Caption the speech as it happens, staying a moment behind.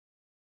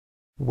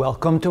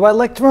Welcome to our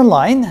lecture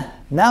online.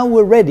 Now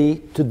we're ready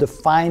to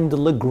define the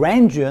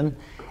Lagrangian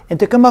and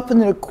to come up with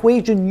an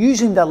equation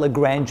using that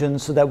Lagrangian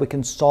so that we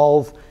can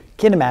solve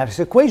kinematics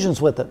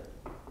equations with it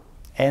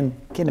and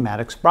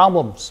kinematics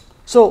problems.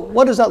 So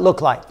what does that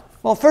look like?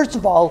 Well, first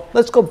of all,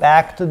 let's go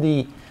back to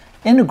the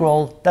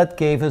integral that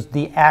gave us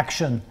the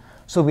action.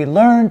 So we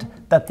learned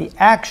that the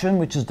action,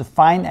 which is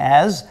defined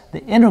as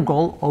the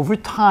integral over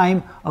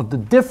time of the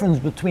difference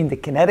between the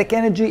kinetic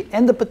energy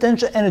and the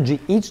potential energy,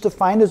 each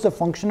defined as a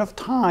function of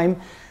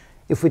time.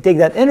 If we take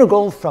that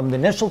integral from the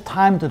initial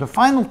time to the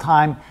final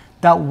time,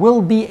 that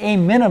will be a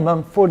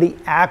minimum for the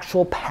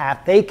actual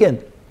path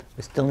taken.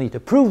 We still need to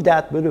prove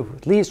that, but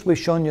at least we've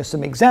shown you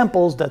some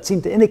examples that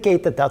seem to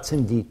indicate that that's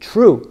indeed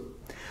true.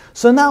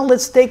 So now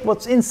let's take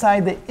what's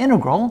inside the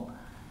integral,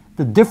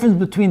 the difference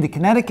between the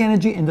kinetic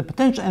energy and the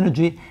potential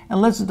energy,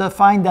 and let's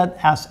define that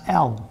as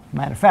L.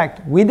 Matter of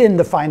fact, we didn't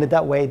define it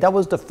that way. That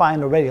was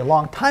defined already a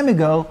long time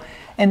ago,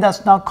 and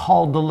that's now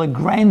called the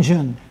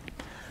Lagrangian.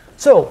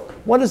 So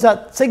what does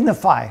that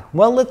signify?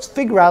 Well, let's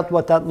figure out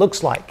what that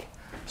looks like.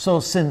 So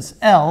since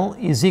L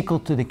is equal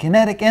to the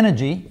kinetic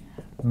energy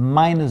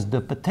minus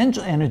the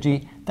potential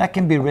energy, that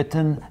can be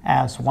written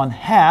as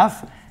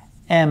 1/2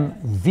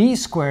 mv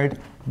squared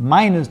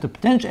minus the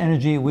potential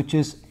energy, which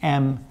is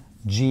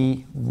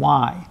mgy.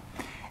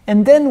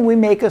 And then we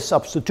make a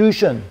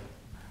substitution.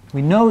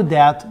 We know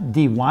that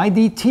dy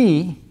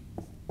dt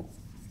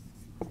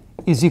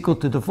is equal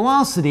to the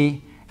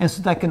velocity, and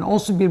so that can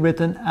also be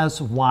written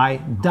as y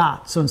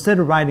dot. So instead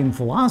of writing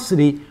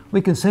velocity,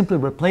 we can simply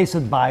replace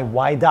it by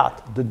y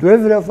dot, the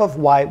derivative of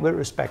y with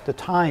respect to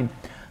time.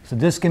 So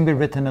this can be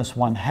written as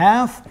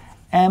 1/2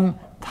 m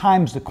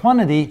times the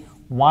quantity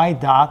y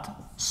dot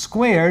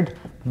squared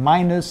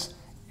minus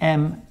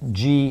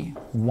mgy.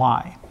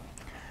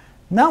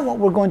 Now what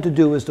we're going to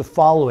do is the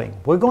following.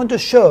 We're going to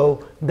show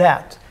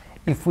that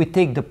if we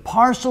take the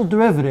partial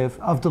derivative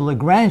of the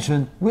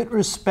Lagrangian with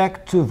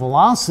respect to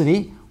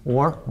velocity,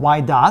 or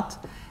y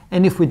dot,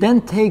 and if we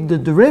then take the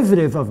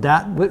derivative of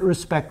that with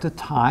respect to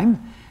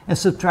time and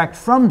subtract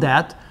from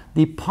that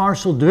the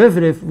partial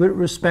derivative with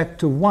respect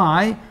to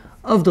y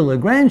of the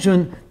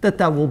Lagrangian, that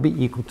will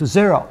be equal to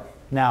 0.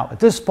 Now at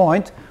this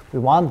point, we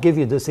won't give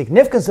you the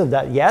significance of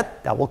that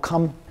yet. That will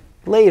come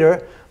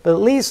later, but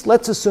at least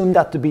let's assume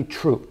that to be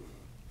true.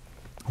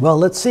 Well,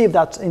 let's see if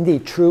that's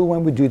indeed true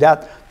when we do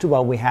that to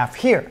what we have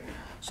here.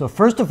 So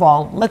first of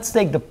all, let's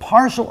take the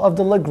partial of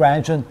the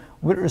Lagrangian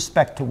with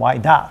respect to y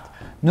dot.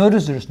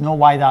 Notice there's no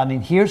y dot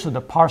in here, so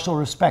the partial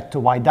respect to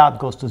y dot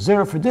goes to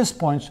 0 for this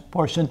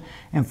portion,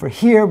 and for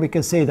here we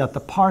can say that the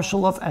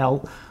partial of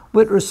L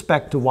with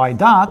respect to y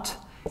dot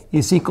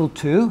is equal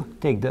to,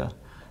 take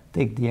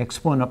the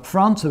exponent up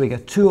front, so we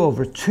get 2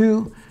 over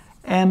 2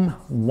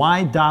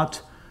 my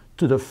dot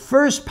to the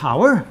first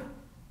power.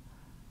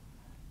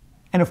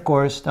 And of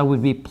course, that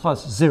would be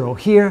plus 0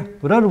 here.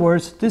 But in other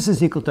words, this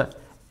is equal to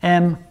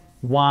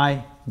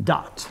my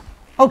dot.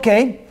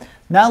 Okay,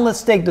 now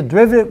let's take the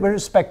derivative with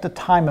respect to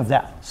time of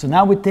that. So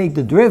now we take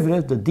the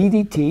derivative, the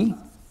ddt,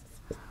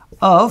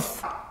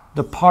 of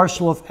the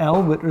partial of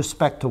L with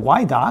respect to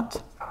y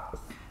dot,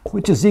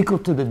 which is equal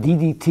to the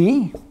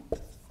ddt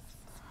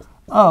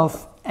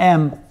of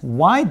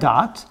my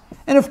dot.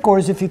 And of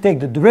course, if you take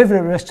the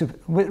derivative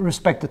with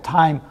respect to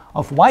time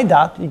of y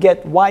dot, you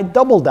get y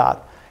double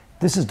dot.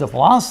 This is the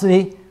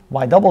velocity,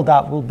 y double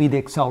dot will be the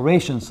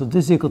acceleration. So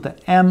this is equal to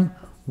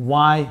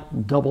my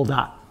double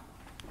dot.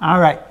 All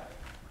right.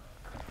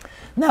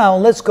 Now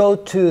let's go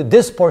to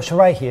this portion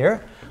right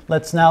here.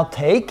 Let's now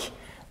take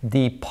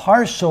the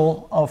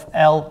partial of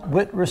L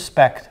with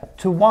respect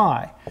to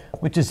y,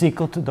 which is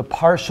equal to the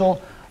partial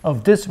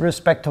of this with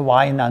respect to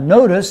y. And now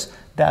notice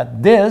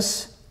that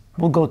this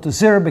will go to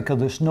 0 because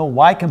there's no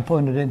y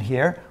component in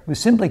here. We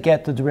simply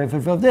get the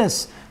derivative of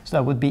this. So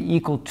that would be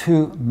equal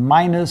to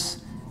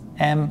minus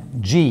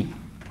mg.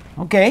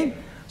 Okay,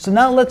 so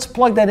now let's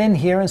plug that in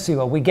here and see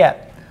what we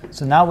get.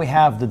 So now we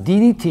have the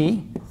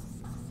ddt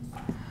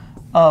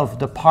of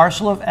the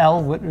partial of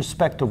L with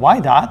respect to y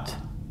dot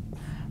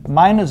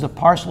minus the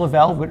partial of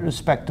L with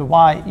respect to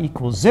y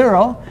equals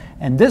 0,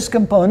 and this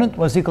component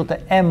was equal to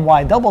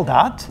my double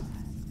dot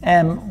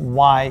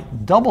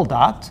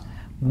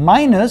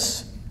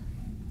minus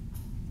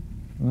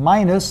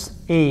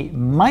a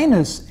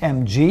minus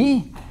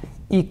mg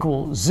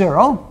equals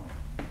 0.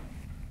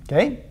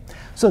 Okay,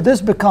 so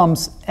this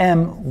becomes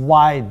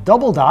my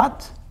double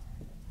dot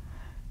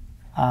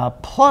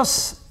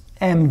plus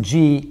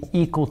mg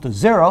equal to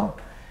 0.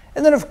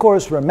 And then of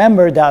course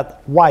remember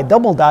that y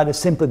double dot is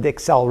simply the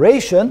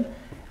acceleration,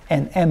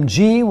 and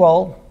mg,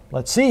 well,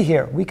 let's see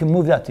here, we can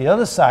move that to the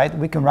other side.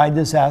 We can write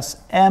this as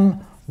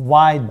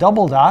my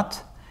double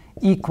dot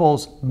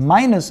equals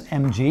minus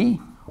mg,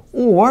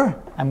 or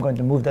I'm going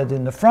to move that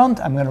in the front.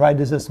 I'm going to write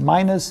this as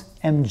minus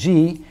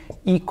mg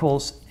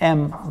equals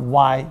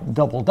my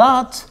double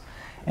dot.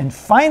 And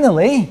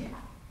finally,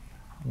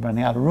 I'm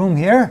running out of room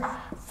here.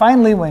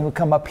 Finally, when we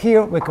come up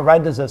here, we can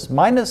write this as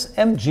minus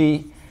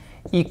mg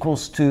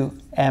equals to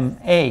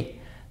ma.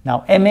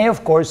 Now, ma,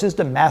 of course, is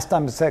the mass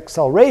times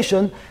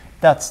acceleration,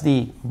 That's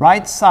the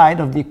right side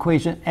of the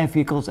equation F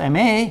equals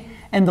ma.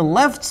 And the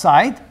left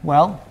side,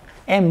 well,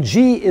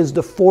 mg is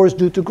the force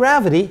due to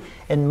gravity,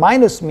 and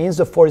minus means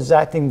the force is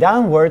acting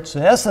downwards. So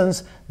in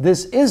essence,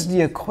 this is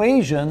the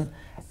equation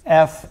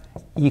F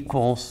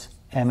equals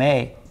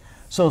ma.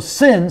 So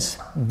since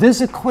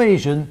this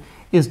equation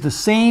is the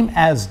same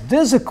as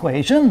this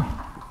equation,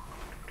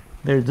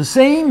 they're the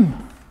same.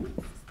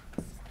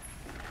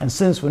 And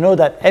since we know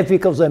that F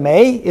equals ma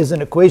is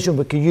an equation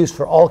we can use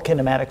for all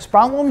kinematics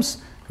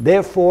problems,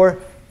 therefore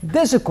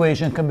this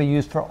equation can be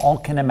used for all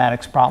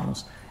kinematics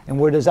problems. And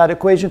where does that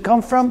equation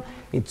come from?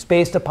 It's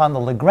based upon the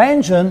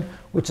Lagrangian,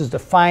 which is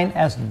defined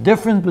as the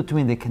difference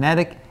between the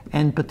kinetic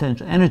and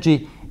potential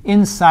energy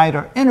inside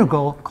our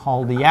integral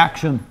called the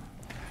action.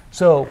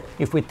 So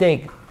if we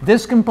take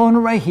this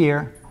component right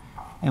here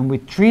and we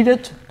treat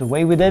it the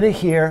way we did it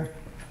here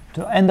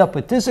to end up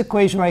with this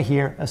equation right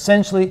here,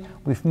 essentially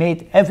we've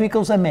made F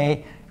equals ma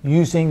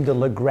using the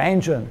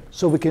Lagrangian.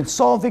 So we can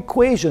solve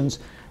equations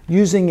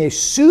using a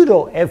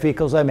pseudo F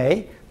equals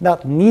ma,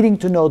 not needing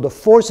to know the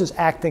forces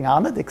acting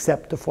on it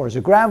except the force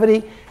of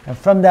gravity, and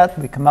from that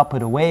we come up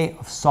with a way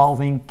of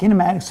solving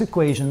kinematics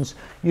equations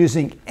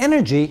using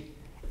energy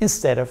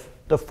instead of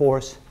the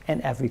force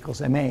and F equals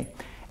ma.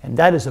 And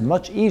that is a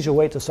much easier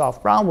way to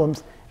solve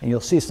problems, and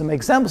you'll see some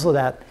examples of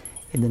that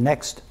in the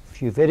next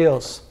few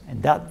videos,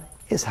 and that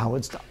is how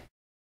it's done.